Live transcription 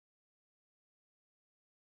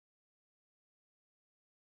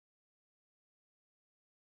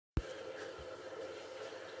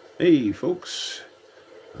Hey folks,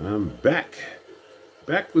 I'm back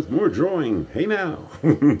with more drawing. Hey now.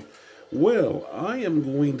 Well, I am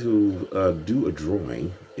going to do a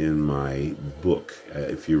drawing in my book.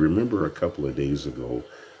 If you remember a couple of days ago,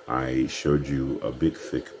 I showed you a big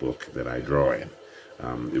thick book that I draw in.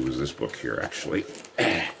 It was this book here actually.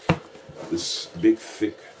 This big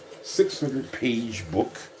thick 600-page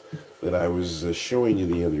book that I was showing you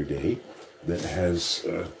the other day that has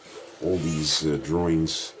all these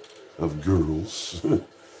drawings of girls.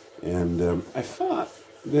 And I thought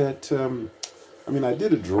that, I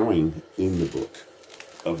did a drawing in the book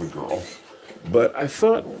of a girl, but I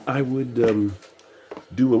thought I would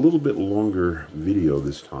do a little bit longer video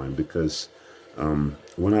this time because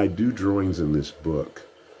when I do drawings in this book,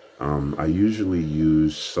 I usually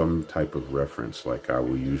use some type of reference, like I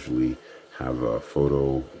will usually have a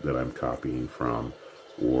photo that I'm copying from,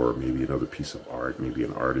 or maybe another piece of art, maybe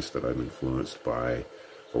an artist that I'm influenced by,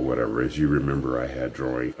 or whatever. As you remember, I had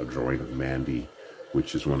a drawing of Mandy,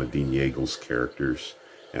 which is one of Dean Yeagel's characters,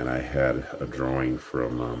 and I had a drawing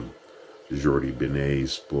from Jordi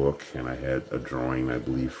Benet's book, and I had a drawing, I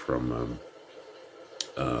believe, from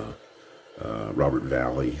Robert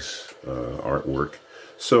Valley's artwork.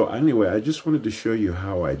 So anyway, I just wanted to show you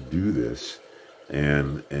how I do this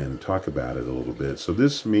and talk about it a little bit. So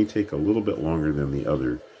this may take a little bit longer than the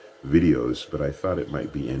other videos, but I thought it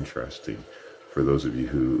might be interesting for those of you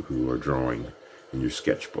who are drawing in your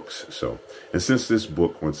sketchbooks. So, and since this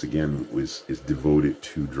book, once again, is devoted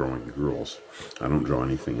to drawing girls, I don't draw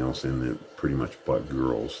anything else in it pretty much but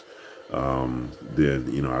girls.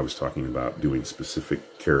 Then, I was talking about doing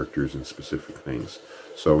specific characters and specific things.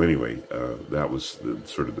 So anyway, that was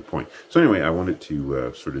sort of the point. So anyway, I wanted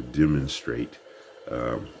to sort of demonstrate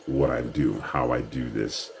what I do, how I do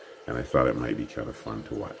this, and I thought it might be kind of fun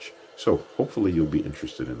to watch. So hopefully you'll be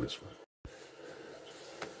interested in this one.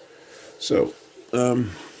 So,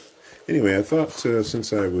 anyway, I thought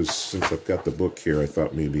since I've got the book here, I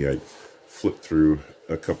thought maybe I'd flip through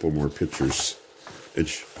a couple more pictures and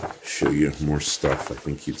show you more stuff. I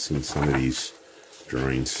think you'd seen some of these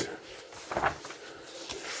drawings.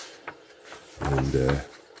 And,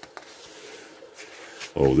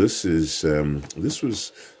 this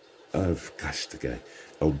was, gosh, the guy,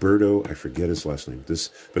 Alberto, I forget his last name.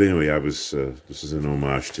 But anyway, this is an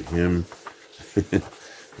homage to him.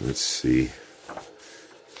 Let's see.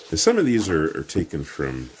 And some of these are taken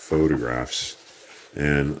from photographs,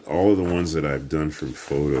 and all of the ones that I've done from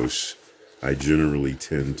photos, I generally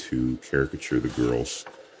tend to caricature the girls,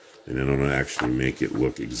 and I don't actually make it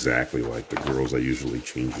look exactly like the girls. I usually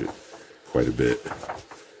change it quite a bit.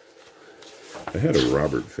 I had a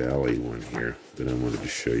Robert Valley one here that I wanted to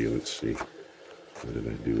show you. Let's see. What did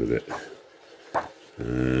I do with it?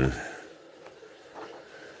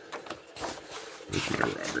 Where's my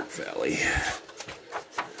Robert Valley?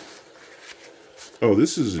 Oh,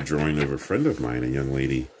 this is a drawing of a friend of mine, a young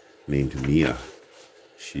lady named Mia.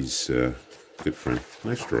 She's a good friend.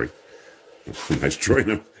 Nice drawing. Nice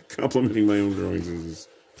drawing. I'm complimenting my own drawings. This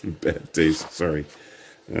is bad taste. Sorry.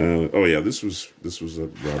 Oh yeah, this was a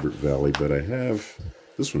Robert Valley, but I have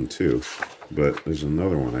this one too. But there's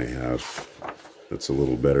another one I have that's a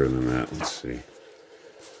little better than that. Let's see.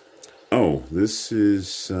 Oh, this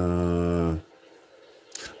is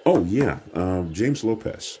oh yeah, James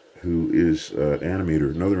Lopez, who is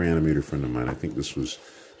animator, another animator friend of mine. I think this was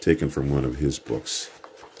taken from one of his books.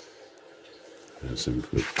 That's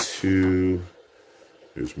input 2.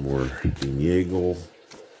 There's more Dean Yeagle.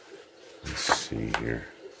 Let's see here.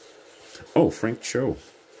 Oh, Frank Cho.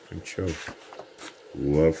 Frank Cho.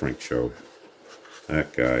 Love Frank Cho.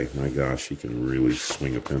 That guy, my gosh, he can really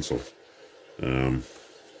swing a pencil.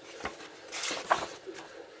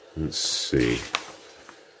 Let's see.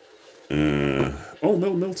 Oh,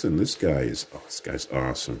 Mel Milton. This guy's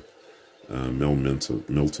awesome. Mel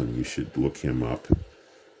Milton, you should look him up.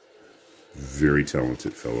 Very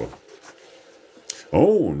talented fellow.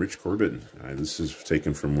 Oh, and Rich Corbin. This is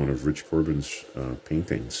taken from one of Rich Corbin's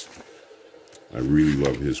paintings. I really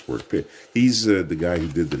love his work. He's the guy who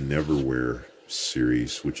did the Neverwhere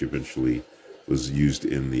series, which eventually was used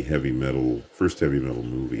in the first heavy metal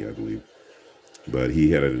movie, I believe. But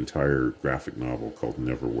he had an entire graphic novel called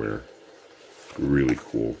Neverwhere. Really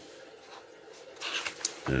cool.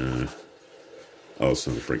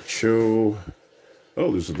 Also, Frank Cho.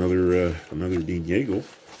 Oh, there's another Dean Yeagle.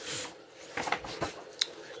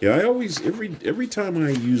 Yeah, I always every time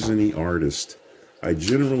I use any artist, I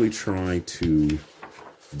generally try to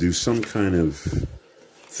do some kind of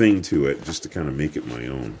thing to it just to kind of make it my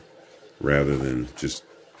own, rather than just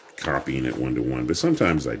copying it one-to-one. But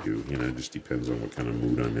sometimes I do, it just depends on what kind of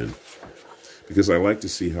mood I'm in. because I like to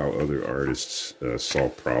see how other artists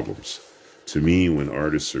solve problems. To me, when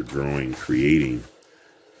artists are drawing, creating,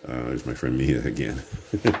 there's my friend Mia again.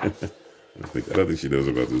 I don't think she knows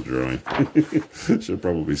about this drawing. She'll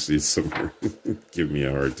probably see it somewhere. Give me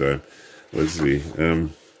a hard time. Let's see.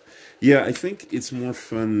 Yeah, I think it's more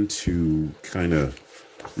fun to kind of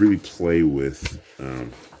really play with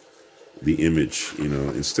the image, you know,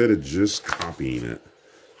 instead of just copying it.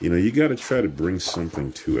 You know, you got to try to bring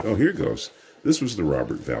something to it. Oh, here it goes. This was the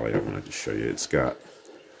Robert Valley I wanted to show you. It's got,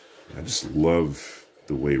 I just love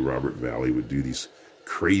the way Robert Valley would do these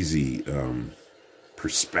crazy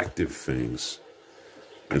perspective things.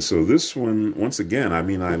 And so this one, once again, I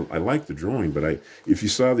mean, I like the drawing, but if you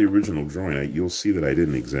saw the original drawing, you'll see that I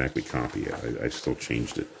didn't exactly copy it. I still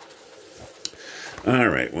changed it. All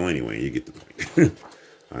right. Well, anyway, you get the point.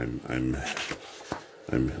 Oh,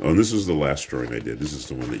 and this was the last drawing I did. This is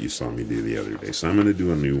the one that you saw me do the other day. So I'm going to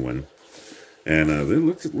do a new one. And then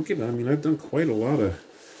look at. I mean, I've done quite a lot of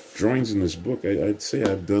drawings in this book. I'd say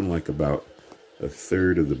I've done like about a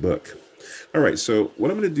third of the book. All right, so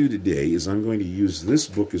what I'm going to do today is I'm going to use this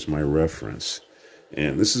book as my reference.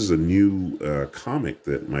 And this is a new comic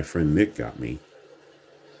that my friend Nick got me.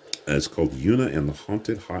 It's called Yuna and the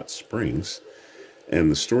Haunted Hot Springs.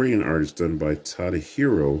 And the story and art is done by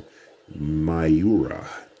Tadahiro Mayura.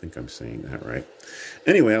 I think I'm saying that right.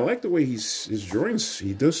 Anyway, I like the way his drawings,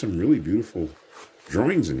 he does some really beautiful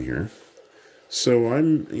drawings in here. So I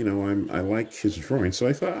like his drawing. So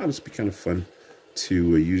I thought, oh, this would be kind of fun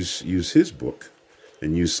to use his book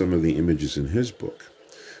and use some of the images in his book.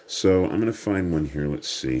 So I'm going to find one here. Let's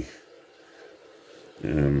see.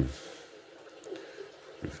 In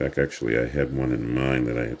fact, actually, I had one in mind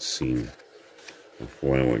that I had seen a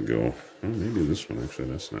while ago. Oh, maybe this one. Actually,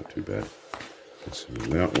 that's not too bad. Let's see,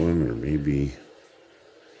 that one, or maybe...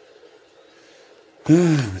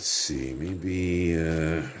 let's see. Maybe...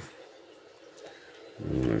 I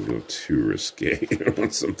don't want to go too risque. I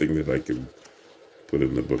want something that I can put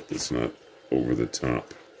in the book that's not over the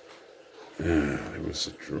top. There was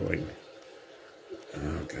a drawing.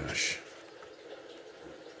 Oh, gosh.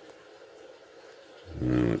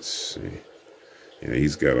 Let's see. Yeah,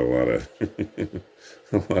 he's got a lot of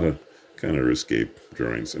kind of risque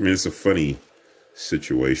drawings. I mean, it's a funny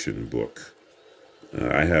situation book.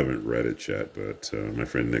 I haven't read it yet, but my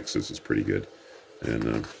friend Nick says it's pretty good.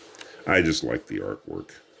 And I just like the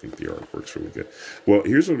artwork. I think the artwork's really good. Well,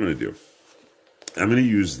 here's what I'm going to do. I'm going to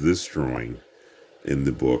use this drawing in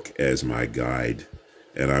the book as my guide,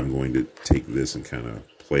 and I'm going to take this and kind of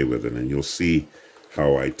play with it, and you'll see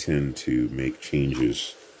how I tend to make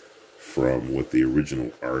changes from what the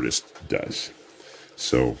original artist does.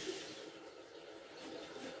 So,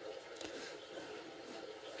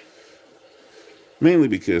 mainly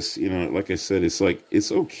because, you know, like I said, it's like,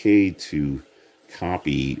 it's okay to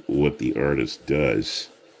copy what the artist does.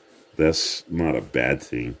 That's not a bad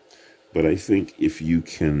thing. But I think if you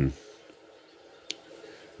can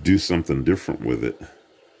do something different with it,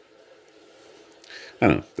 I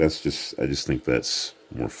don't know, I just think that's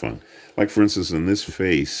more fun. Like, for instance, in this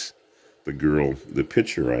face, the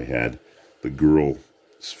picture I had, the girl's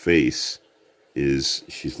face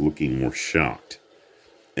she's looking more shocked.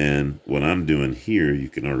 And what I'm doing here, you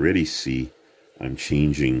can already see I'm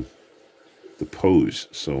changing the pose.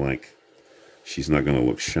 So, like, she's not going to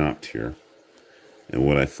look shocked here. And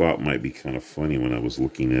what I thought might be kind of funny when I was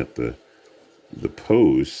looking at the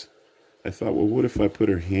pose, I thought, well, what if I put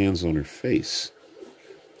her hands on her face?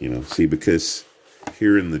 You know, see, because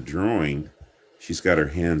here in the drawing, she's got her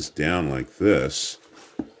hands down like this.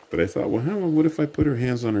 But I thought, well, what if I put her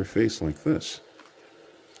hands on her face like this?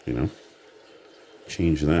 You know,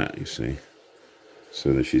 change that, you see,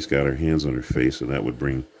 so that she's got her hands on her face, and that would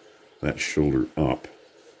bring that shoulder up.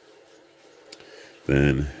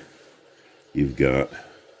 Then you've got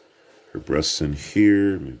her breasts in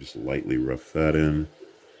here. Maybe just lightly rough that in.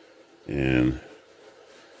 And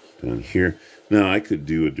down here. Now, I could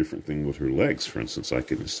do a different thing with her legs, for instance. I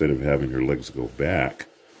could, instead of having her legs go back,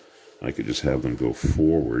 I could just have them go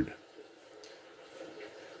forward.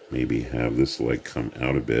 Maybe have this leg come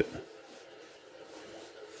out a bit.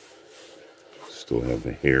 Still have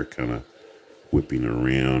the hair kind of whipping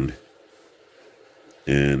around.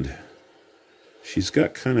 And she's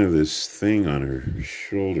got kind of this thing on her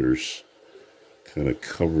shoulders, kind of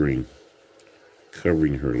covering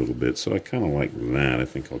her a little bit. So I kind of like that. I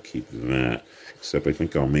think I'll keep that. Except I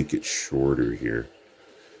think I'll make it shorter here.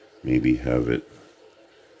 Maybe have it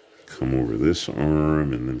come over this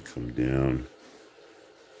arm and then come down.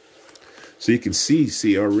 So you can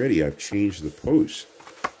see already I've changed the pose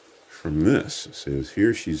from this. It says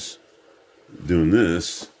here she's doing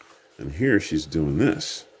this, And here she's doing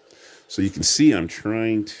this. So you can see I'm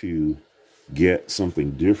trying to get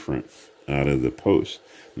something different out of the post.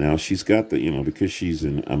 Now she's got the, because she's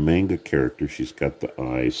a manga character, she's got the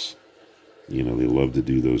eyes. They love to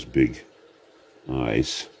do those big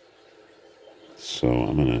eyes. So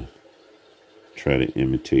I'm going to try to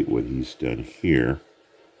imitate what he's done here.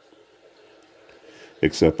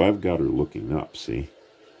 Except I've got her looking up, see?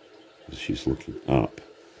 She's looking up.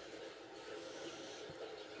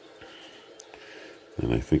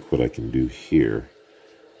 And I think what I can do here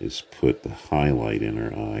is put the highlight in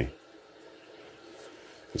her eye.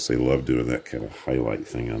 Because they love doing that kind of highlight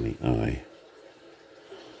thing on the eye.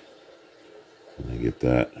 And I get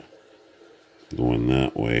that going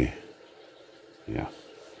that way. Yeah.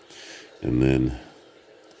 And then,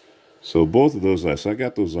 so both of those eyes, so I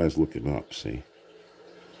got those eyes looking up, see?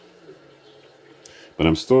 But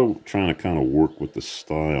I'm still trying to kind of work with the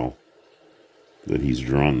style that he's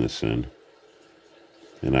drawn this in.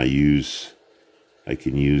 And I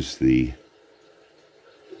can use the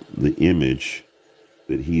image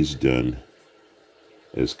that he's done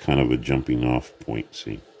as kind of a jumping off point,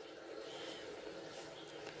 see?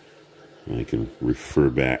 And I can refer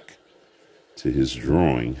back to his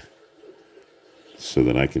drawing so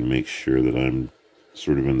that I can make sure that I'm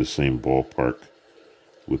sort of in the same ballpark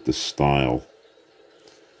with the style,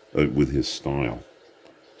 with his style,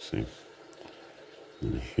 see?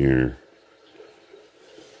 And here,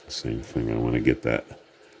 same thing, I want to get that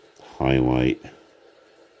highlight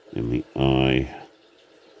in the eye.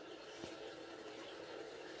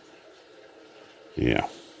 Yeah.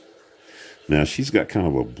 Now she's got kind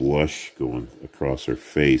of a blush going across her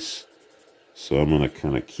face, so I'm going to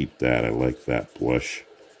kind of keep that. I like that blush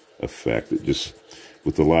effect. It just,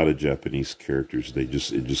 with a lot of Japanese characters, it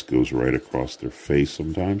just goes right across their face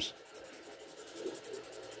sometimes.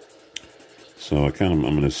 So I'm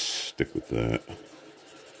going to stick with that.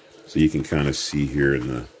 So you can kind of see here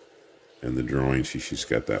in the drawing, she's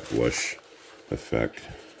got that blush effect.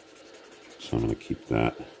 So I'm going to keep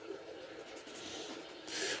that.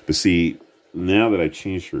 But see, now that I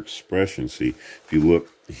changed her expression, see, if you look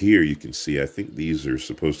here, you can see, I think these are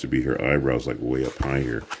supposed to be her eyebrows, like way up high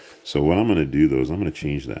here. So what I'm going to do, though, is I'm going to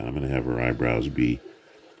change that. I'm going to have her eyebrows be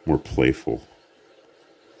more playful.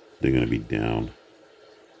 They're going to be down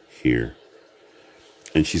here.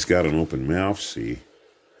 And she's got an open mouth, see,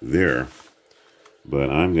 there. But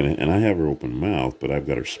I'm going to, and I have her open mouth, but I've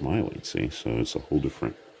got her smiling, see? So it's a whole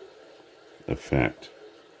different effect.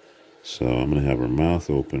 So I'm going to have her mouth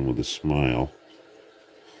open with a smile.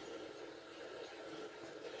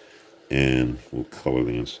 And we'll color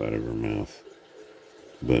the inside of her mouth.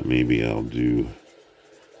 But maybe I'll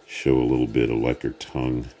show a little bit of like her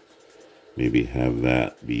tongue. Maybe have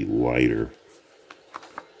that be lighter,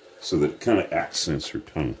 so that it kind of accents her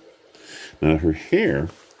tongue. Now her hair,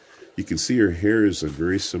 you can see her hair is a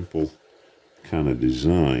very simple kind of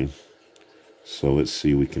design. So let's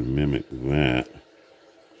see, we can mimic that.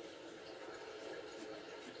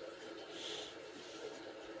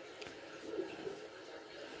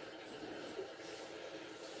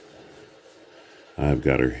 I've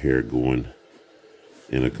got her hair going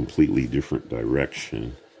in a completely different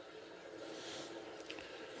direction.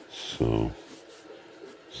 So,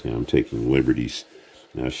 see, I'm taking liberties.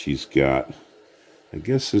 Now she's got, I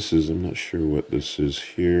guess this is, I'm not sure what this is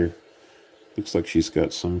here. Looks like she's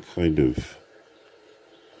got some kind of,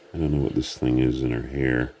 I don't know what this thing is in her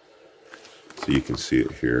hair. So you can see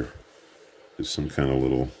it here. There's some kind of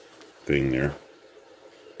little thing there.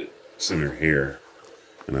 It's in her hair.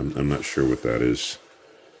 And I'm not sure what that is.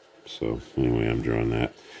 So anyway, I'm drawing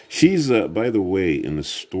that. She's, by the way, in the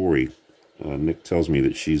story, Nick tells me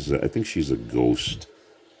that she's, I think she's a ghost.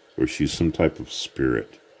 Or she's some type of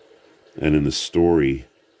spirit. And in the story,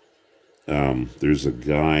 there's a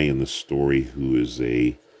guy in the story who is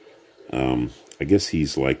I guess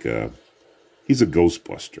he's like he's a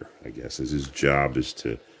ghostbuster, I guess. His job is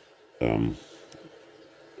to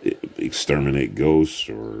exterminate ghosts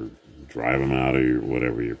or drive them out of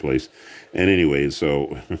your place. And anyway,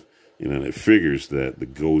 so, it figures that the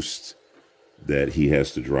ghosts that he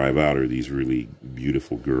has to drive out are these really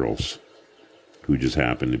beautiful girls who just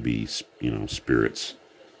happen to be, spirits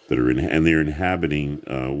that are and they're inhabiting,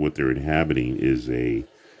 what they're inhabiting is a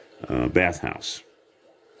bathhouse.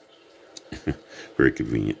 Very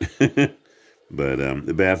convenient. But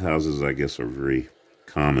the bathhouses, I guess, are very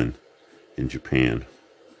common in Japan,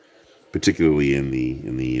 particularly in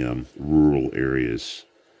the rural areas.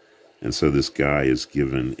 And so this guy is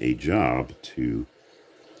given a job to,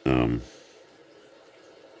 I don't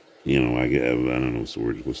know what's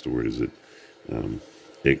the word is it?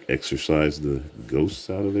 exorcise the ghosts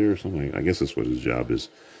out of there or something. I guess that's what his job is,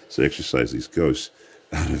 to exorcise these ghosts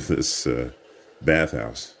out of this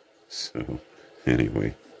bathhouse. So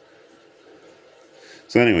anyway,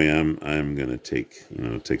 I'm gonna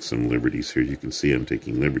take some liberties here. You can see I'm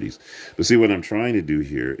taking liberties, but see what I'm trying to do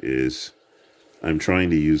here is I'm trying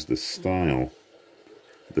to use the style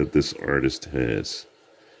that this artist has,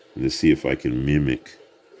 and to see if I can mimic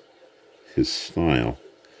his style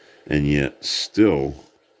and yet still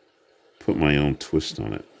put my own twist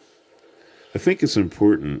on it. I think it's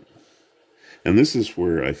important, and this is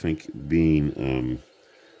where I think being,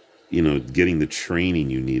 getting the training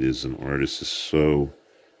you need as an artist is so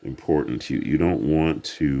important. You don't want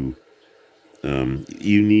to,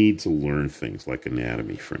 you need to learn things like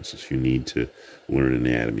anatomy, for instance. You need to learn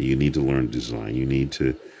anatomy. You need to learn design. You need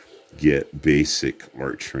to get basic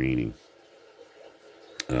art training.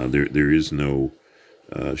 There is no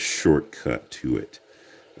shortcut to it.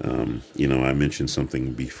 I mentioned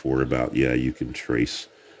something before about, you can trace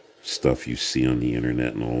stuff you see on the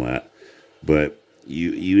internet and all that, but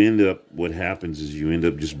you end up, what happens is you end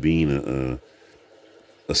up just being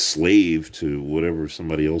a slave to whatever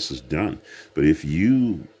somebody else has done. But if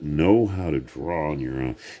you know how to draw on your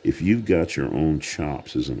own, if you've got your own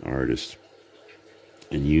chops as an artist,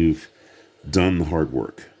 and you've done the hard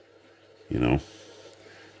work,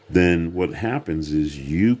 then what happens is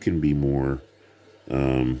you can be more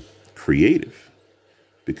creative,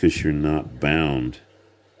 because you're not bound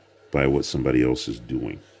by what somebody else is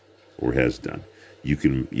doing or has done. You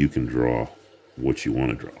can draw what you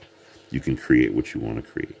want to draw. You can create what you want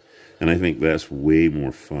to create. And I think that's way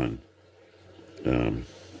more fun.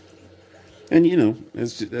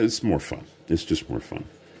 It's more fun. It's just more fun.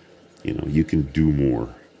 You can do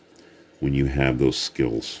more when you have those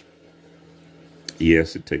skills.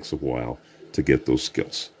 Yes, it takes a while to get those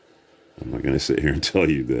skills. I'm not going to sit here and tell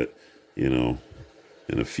you that, in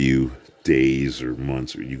a few days or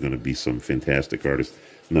months you're going to be some fantastic artist.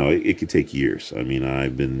 No, it could take years. I mean,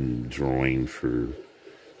 I've been drawing for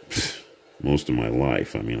most of my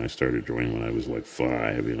life. I mean, I started drawing when I was like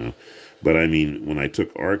 5, But I mean, when I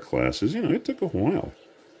took art classes, it took a while.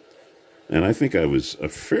 And I think I was a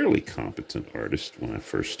fairly competent artist when I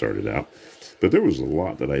first started out. But there was a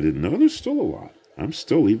lot that I didn't know. And there's still a lot. I'm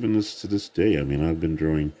still, even to this day, I mean, I've been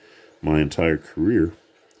drawing my entire career.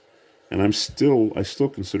 And I still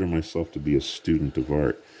consider myself to be a student of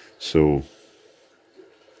art. So,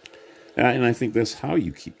 and I think that's how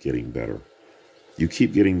you keep getting better. You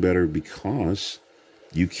keep getting better because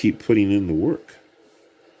you keep putting in the work.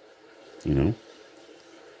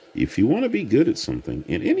 If you want to be good at something,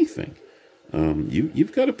 in anything,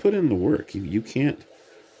 you've got to put in the work. You can't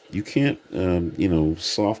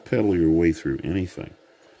soft pedal your way through anything.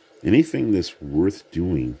 Anything that's worth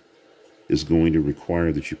doing is going to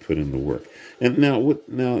require that you put in the work. And now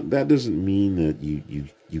that doesn't mean that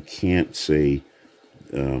you can't say,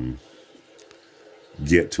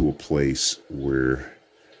 get to a place where,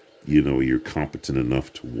 you're competent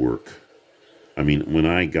enough to work. I mean, when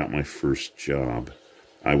I got my first job,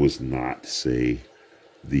 I was not, say,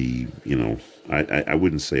 I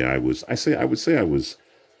wouldn't say I was, I would say I was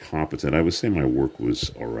competent. I would say my work was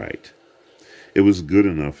all right. It was good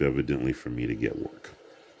enough, evidently, for me to get work.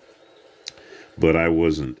 But I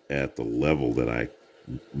wasn't at the level that I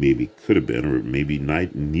maybe could have been, or maybe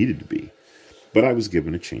needed to be. But I was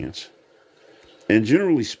given a chance. And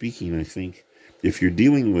generally speaking, I think if you're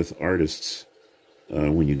dealing with artists,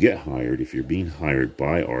 when you get hired, if you're being hired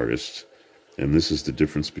by artists, and this is the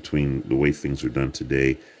difference between the way things are done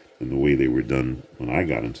today and the way they were done when I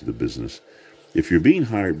got into the business. If you're being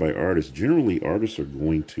hired by artists, generally artists are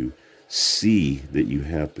going to see that you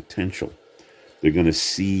have potential. They're going to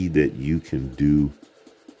see that you can do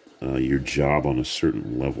your job on a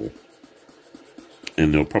certain level.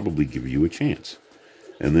 And they'll probably give you a chance.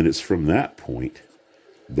 And then it's from that point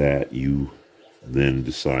that you then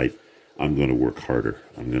decide, I'm going to work harder.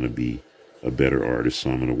 I'm going to be a better artist,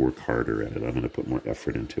 so I'm going to work harder at it. I'm going to put more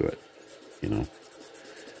effort into it,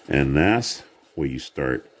 And that's where you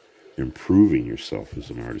start improving yourself as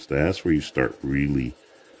an artist. That's where you start really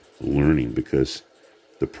learning, because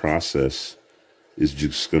the process is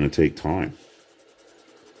just going to take time.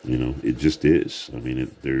 It just is. I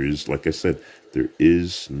mean, there is, like I said, there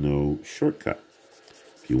is no shortcut.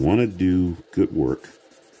 If you want to do good work,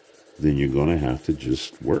 then you're going to have to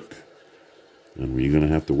just work. And you're going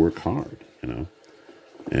to have to work hard, and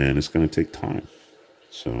it's going to take time.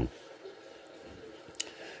 So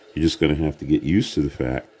you're just going to have to get used to the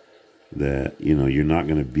fact that, you're not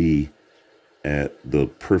going to be at the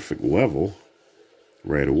perfect level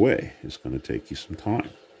right away. It's going to take you some time.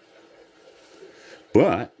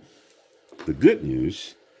 But the good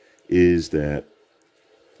news is that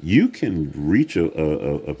you can reach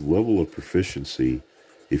a level of proficiency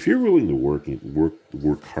if you're willing to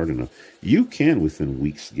work hard enough. You can within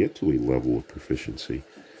weeks get to a level of proficiency,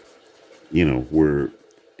 where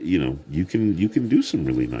you can do some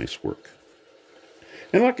really nice work.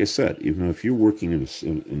 And like I said, if you're working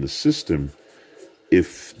in the system,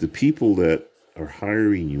 if the people that are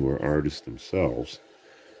hiring you are artists themselves,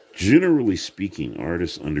 generally speaking,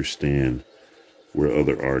 artists understand where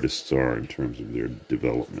other artists are in terms of their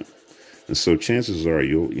development. And so chances are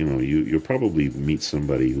you'll probably meet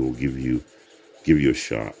somebody who will give you a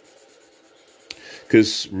shot.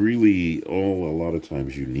 Because really a lot of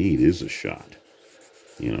times you need is a shot,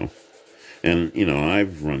 And,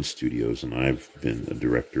 I've run studios and I've been a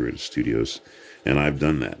director at studios, and I've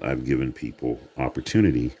done that. I've given people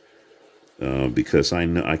opportunity because I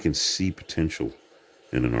know I can see potential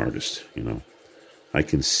in an artist, I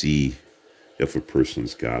can see if a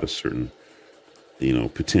person's got a certain,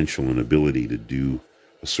 potential and ability to do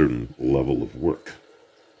a certain level of work,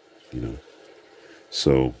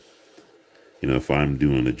 So, if I'm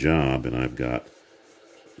doing a job and I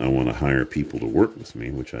want to hire people to work with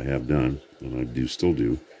me, which I have done, and I still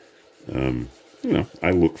do,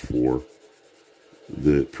 I look for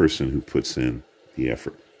the person who puts in the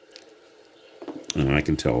effort. And I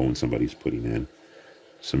can tell when somebody's putting in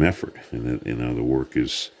some effort, and that, the work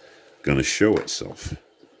is going to show itself.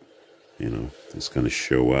 It's going to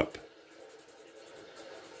show up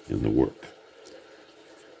in the work.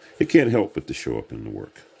 It can't help but to show up in the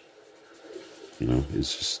work.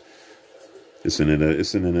 It's an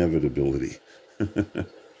inevitability.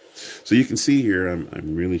 So you can see here,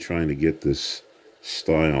 I'm really trying to get this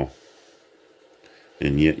style,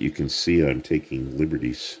 and yet you can see I'm taking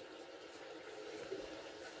liberties.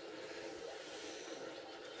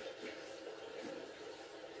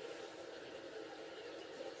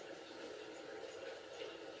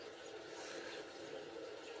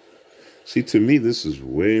 See, to me, this is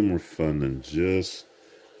way more fun than just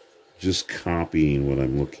copying what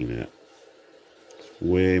I'm looking at. It's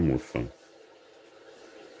way more fun.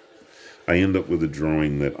 I end up with a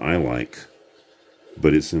drawing that I like,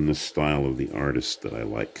 but it's in the style of the artist that I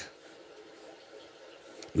like.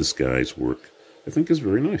 This guy's work, I think, is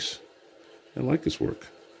very nice. I like his work.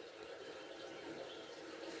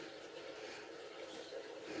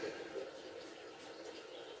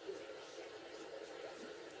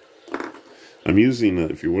 I'm using,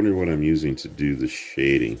 if you're wondering what I'm using to do the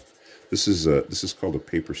shading, this is called a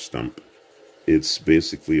paper stump. It's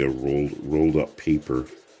basically a rolled up paper.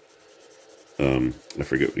 I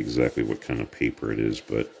forget exactly what kind of paper it is,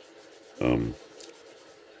 but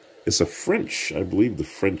it's a French, I believe the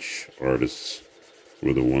French artists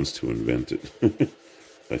were the ones to invent it,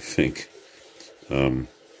 I think. But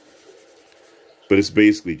it's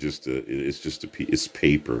basically it's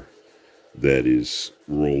paper that is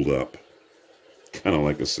rolled up, kind of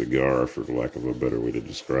like a cigar, for lack of a better way to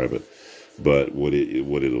describe it. But what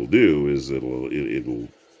it'll do is it'll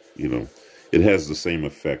it has the same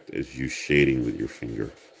effect as you shading with your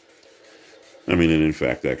finger. I mean, and in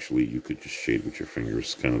fact, actually, you could just shade with your finger.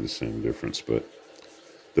 It's kind of the same difference. But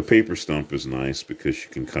the paper stump is nice because you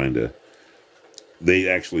can they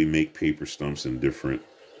actually make paper stumps in different,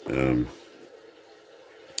 I don't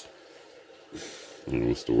know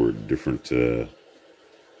what's the word, different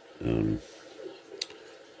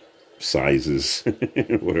sizes,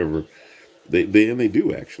 whatever. They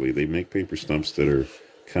do actually. They make paper stumps that are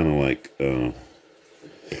kind of like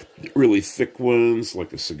really thick ones,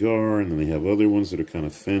 like a cigar, and then they have other ones that are kind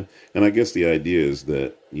of thin. And I guess the idea is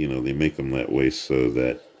that, they make them that way so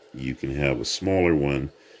that you can have a smaller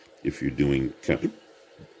one if you're doing kind of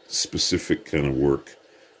specific kind of work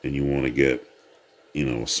and you want to get, you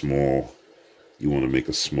want to make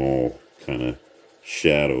a small kind of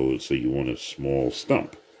shadow, so you want a small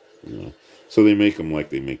stump, So they make them like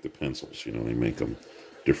they make the pencils, they make them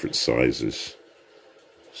different sizes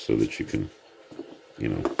so that you can,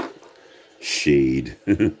 shade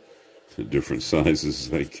different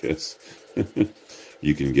sizes, I guess.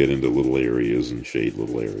 You can get into little areas and shade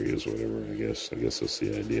little areas, whatever, I guess that's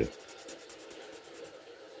the idea.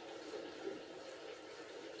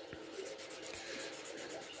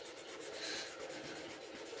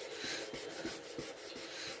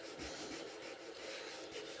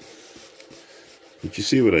 But you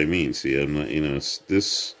see what I mean? See, I'm not,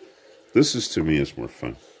 this is, to me, it's more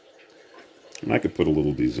fun. And I could put a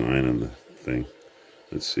little design on the thing.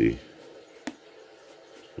 Let's see.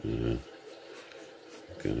 Kind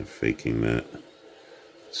of faking that.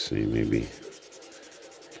 Let's see, maybe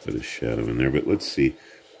put a shadow in there. But let's see.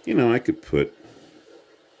 I could put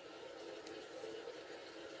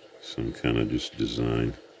some kind of just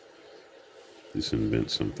design. Just invent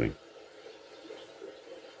something.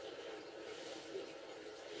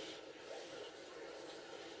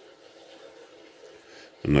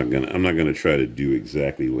 I'm not gonna try to do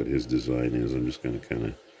exactly what his design is. I'm just gonna kind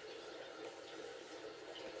of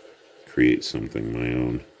create something my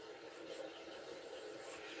own,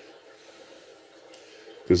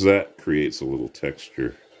 because that creates a little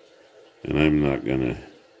texture, and I'm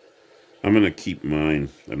gonna keep mine.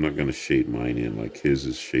 I'm not gonna shade mine in like his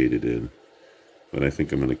is shaded in, but I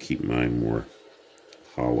think I'm gonna keep mine more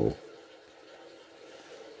hollow.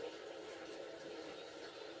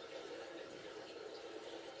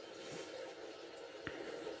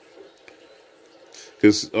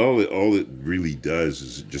 Because all it really does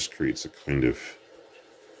is it just creates a kind of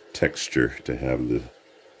texture to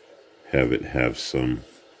have it have some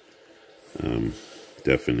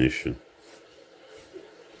definition.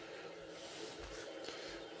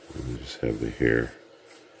 Let me just have the hair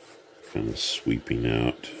kind of sweeping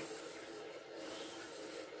out.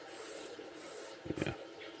 Yeah.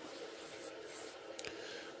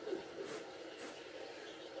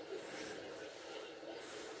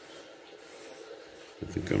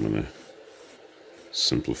 I think I'm going to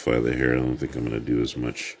simplify the hair. I don't think I'm going to do as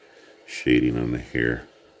much shading on the hair.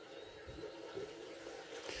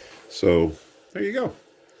 So, there you go.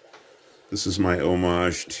 This is my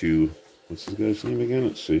homage to, what's this guy's name again?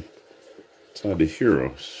 Let's see.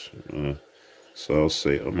 Tadahiro. So I'll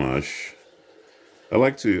say homage. I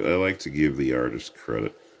like to give the artist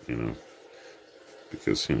credit, you know,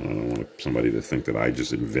 because, you know, I don't want somebody to think that I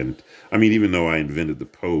just invent. I mean, even though I invented the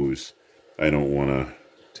pose, I don't want to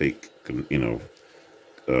take, you know,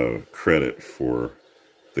 credit for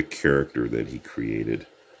the character that he created.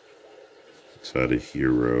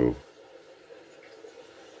 Tadahiro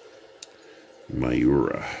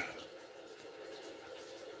Miura.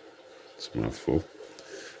 It's a mouthful.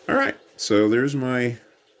 All right, so there's my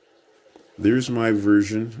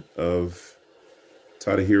version of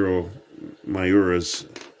Tadahiro Miura's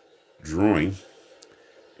drawing.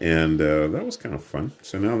 And that was kind of fun.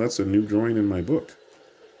 So now that's a new drawing in my book.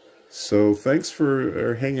 So thanks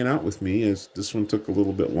for hanging out with me, as this one took a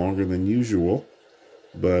little bit longer than usual.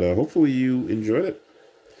 But hopefully you enjoyed it.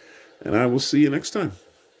 And I will see you next time.